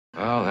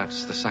Well,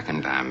 that's the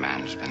second time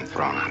man's been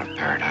thrown out of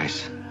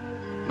paradise.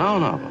 No,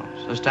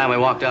 boss. This time we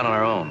walked out on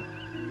our own.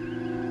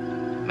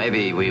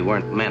 Maybe we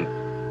weren't meant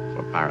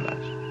for paradise.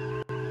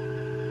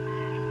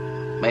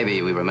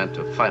 Maybe we were meant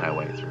to fight our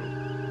way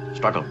through.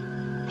 Struggle.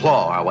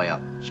 Claw our way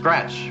up.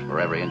 Scratch for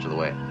every inch of the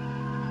way.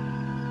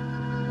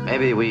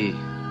 Maybe we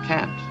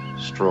can't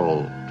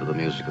stroll to the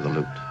music of the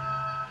lute.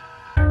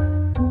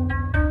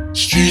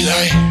 Street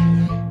light,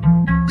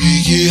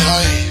 we get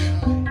high,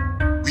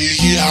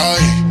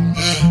 yeah.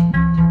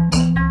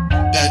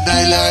 That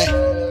nightlight,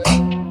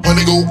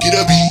 wanna go get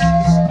a beat,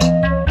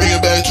 bring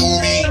it back to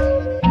me,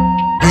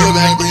 bring it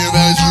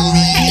back to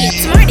me.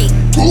 It's Marty.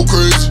 Go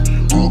crazy,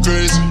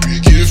 we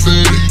get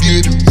fed, we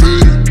get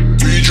fed,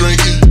 we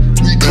drinking,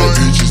 we got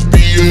bitches,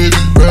 be heavy,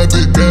 rap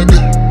it,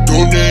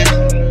 no name,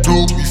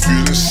 no, we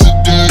feeling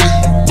sedated,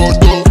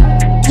 fucked up,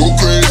 go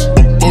crazy,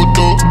 fucked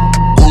up,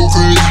 go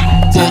crazy,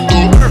 fucked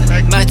up.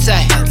 My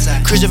type,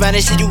 cruise around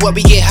the city while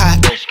we get hot.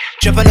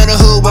 Jumping on the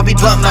hood while we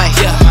bump mic.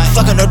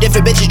 Fucking no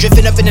different bitches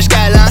drifting up in the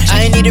skyline.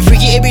 I ain't need a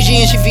freaky ABG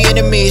and she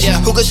Vietnamese.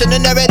 Who could send a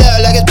narrator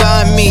like it's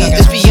behind me?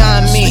 It's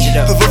beyond me.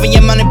 Proving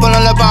your money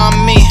pulling up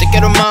on me. They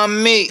get them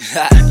on me.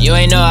 You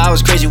ain't know I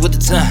was crazy with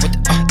the tongue.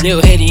 Little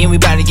Haiti and we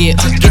bout to get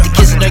the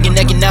kissing on your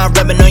neck and now I'm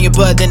rubbing on your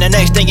butt. Then the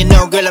next thing you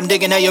know, girl, I'm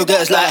digging at your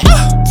guts like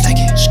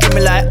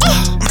screaming like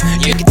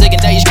you can take it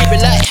now, you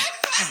screaming like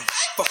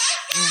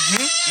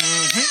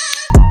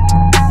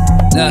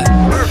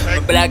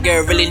a black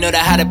girl really know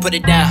that how to put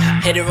it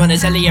down. Hit her on the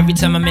telly every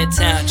time I'm in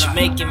town.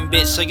 Jamaican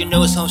bitch, so you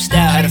know it's home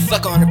style. Had to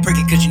fuck on the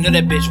pricky cause you know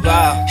that bitch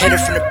wow. Hit her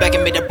from the back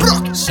and made that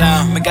broken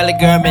sound. Magali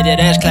girl made that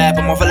ass clap.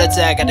 I'm on full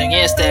attack, got that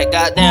ass stack.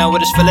 Goddamn,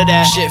 what is full of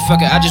that? Shit,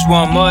 fuck it, I just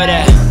want more of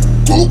that.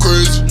 Go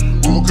crazy,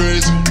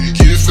 we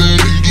get fed,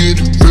 we get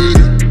fed,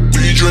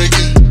 we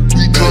drinking,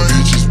 we got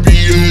bitches, be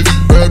heavy,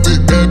 rap it,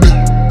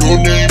 no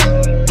name,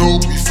 no,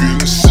 we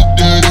feeling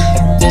sedated,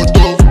 fucked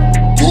up,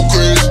 go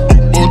crazy,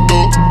 fucked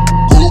up,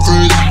 go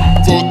crazy,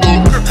 fucked up.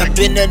 I've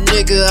been a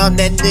nigga, I'm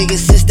that nigga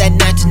since that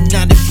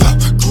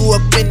 1994. Grew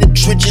up in the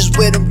trenches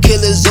where them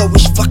killers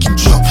always fucking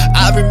drove.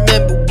 I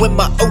remember when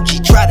my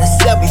OG tried to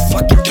sell me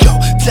fucking dope.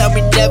 Tell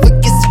me never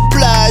get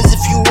supplies if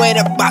you ain't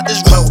about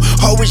this road.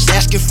 Always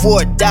asking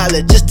for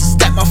 $1 just to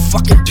stack my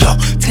fucking dough.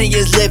 10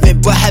 years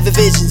living, but having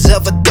visions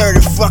of a third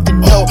and fucking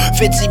no.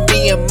 15,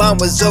 me and mom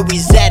was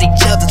always at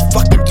each other's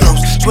fucking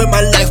throats. Swear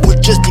my life was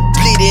just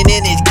depleted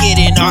and it's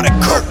getting all the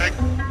coke.